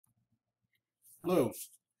Hello.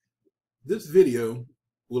 This video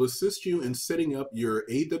will assist you in setting up your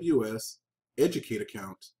AWS Educate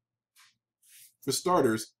account. For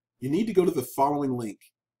starters, you need to go to the following link: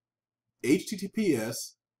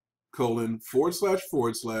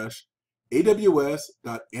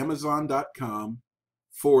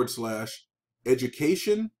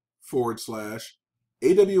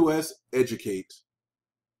 Educate.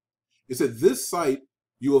 It's at this site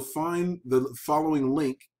you will find the following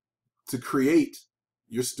link to create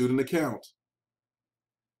your student account.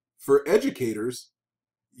 For educators,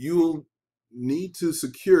 you will need to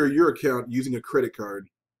secure your account using a credit card.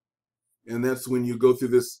 And that's when you go through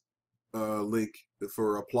this link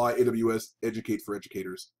for Apply AWS Educate for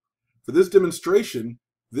Educators. For this demonstration,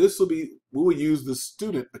 we will use the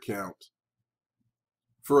student account.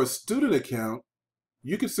 For a student account,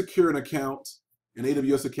 you can secure an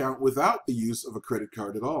AWS account without the use of a credit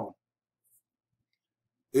card at all.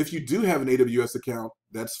 If you do have an AWS account,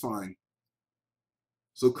 that's fine.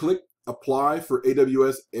 So click Apply for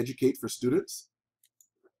AWS Educate for Students.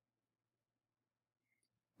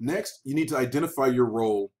 Next, you need to identify your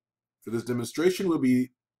role. For this demonstration, we'll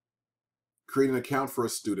be creating an account for a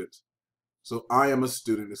student. So I am a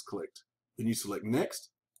student is clicked. Then you select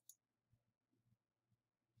Next.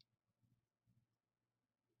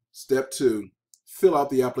 Step 2, fill out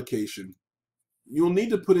the application. You'll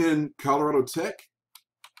need to put in Colorado Tech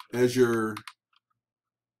as your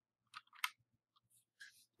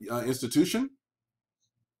institution,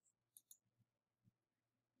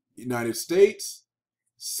 United States,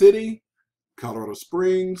 city, Colorado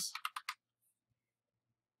Springs,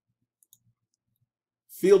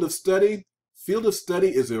 field of study. Field of study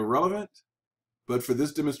is irrelevant, but for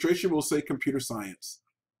this demonstration, we'll say computer science.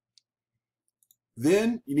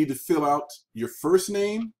 Then you need to fill out your first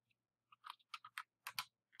name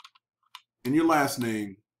and your last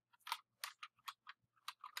name.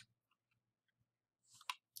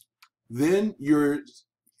 Then your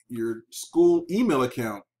school email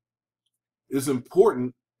account. It is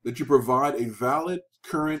important that you provide a valid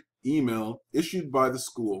current email issued by the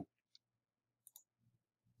school.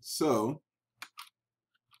 So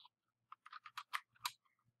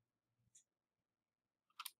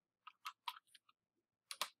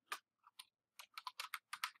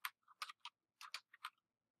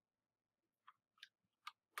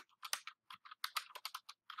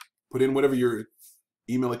put in whatever your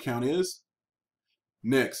email account is.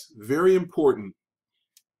 Next, very important,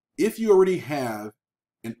 if you already have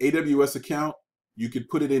an AWS account, you could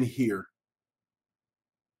put it in here.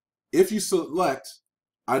 If you select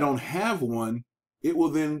I don't have one, it will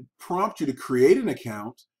then prompt you to create an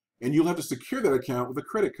account, and you'll have to secure that account with a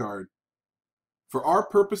credit card. For our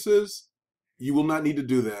purposes, you will not need to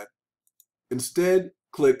do that. Instead,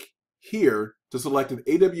 click here to select an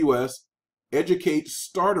AWS Educate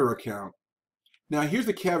Starter Account. Now, here's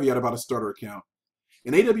the caveat about a starter account.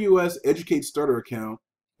 An AWS Educate Starter Account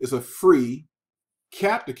is a free,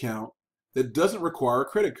 capped account that doesn't require a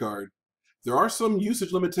credit card. There are some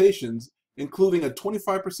usage limitations, including a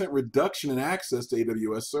 25% reduction in access to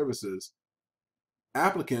AWS services.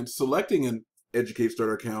 Applicants selecting an Educate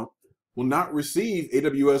Starter account will not receive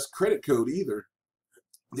AWS credit code either.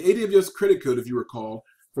 The AWS credit code, if you recall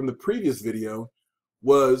from the previous video,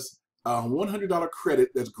 was a $100 credit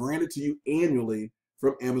that's granted to you annually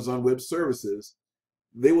from Amazon Web Services.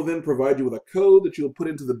 They will then provide you with a code that you'll put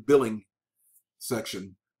into the billing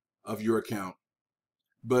section of your account.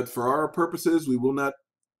 But for our purposes, we will not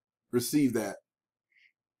receive that.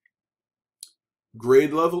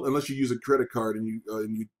 Grade level, unless you use a credit card and you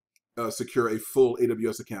secure a full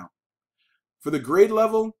AWS account. For the grade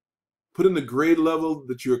level, put in the grade level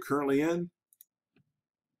that you're currently in.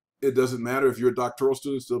 It doesn't matter if you're a doctoral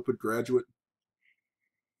student, still put graduate.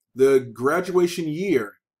 The graduation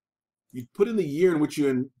year, you put in the year in which you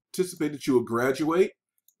anticipate that you will graduate.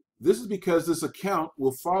 This is because this account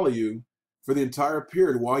will follow you for the entire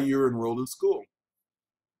period while you're enrolled in school.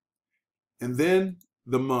 And then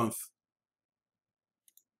the month.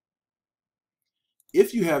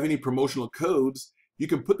 If you have any promotional codes, you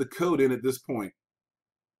can put the code in at this point.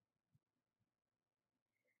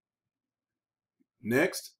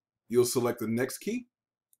 Next, you'll select the next key.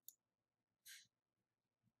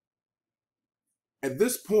 At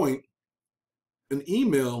this point, an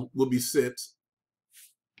email will be sent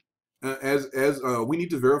as we need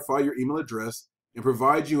to verify your email address and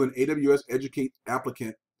provide you an AWS Educate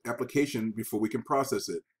application before we can process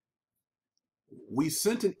it. We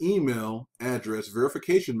sent an email address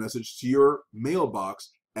verification message to your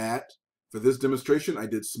mailbox for this demonstration, I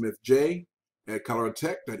did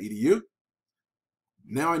smithj@coloradotech.edu.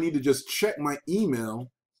 Now I need to just check my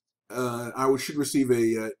email I should receive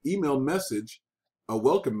a email message, a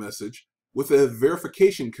welcome message with a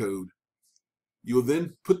verification code. You'll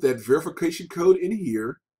then put that verification code in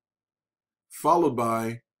here, followed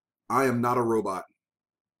by I am not a robot,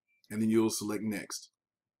 and then you'll select next.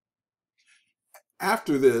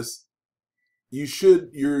 After this, you should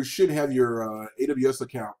have your AWS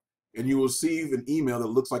account, and you will receive an email that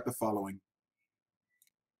looks like the following.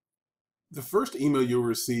 The first email you'll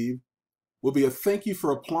receive will be a thank you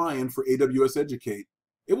for applying for AWS Educate.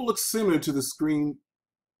 It will look similar to the screen,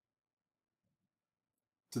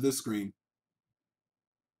 to this screen.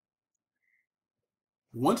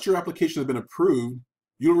 Once your application has been approved,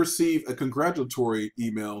 you'll receive a congratulatory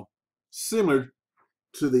email similar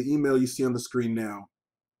to the email you see on the screen now.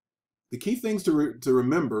 The key things to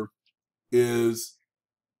remember is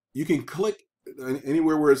you can click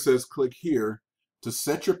anywhere where it says click here to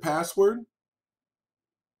set your password,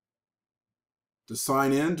 to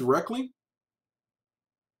sign in directly,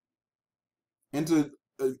 and to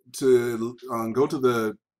go to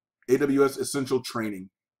the AWS Essential Training.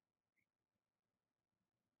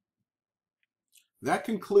 That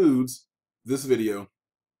concludes this video.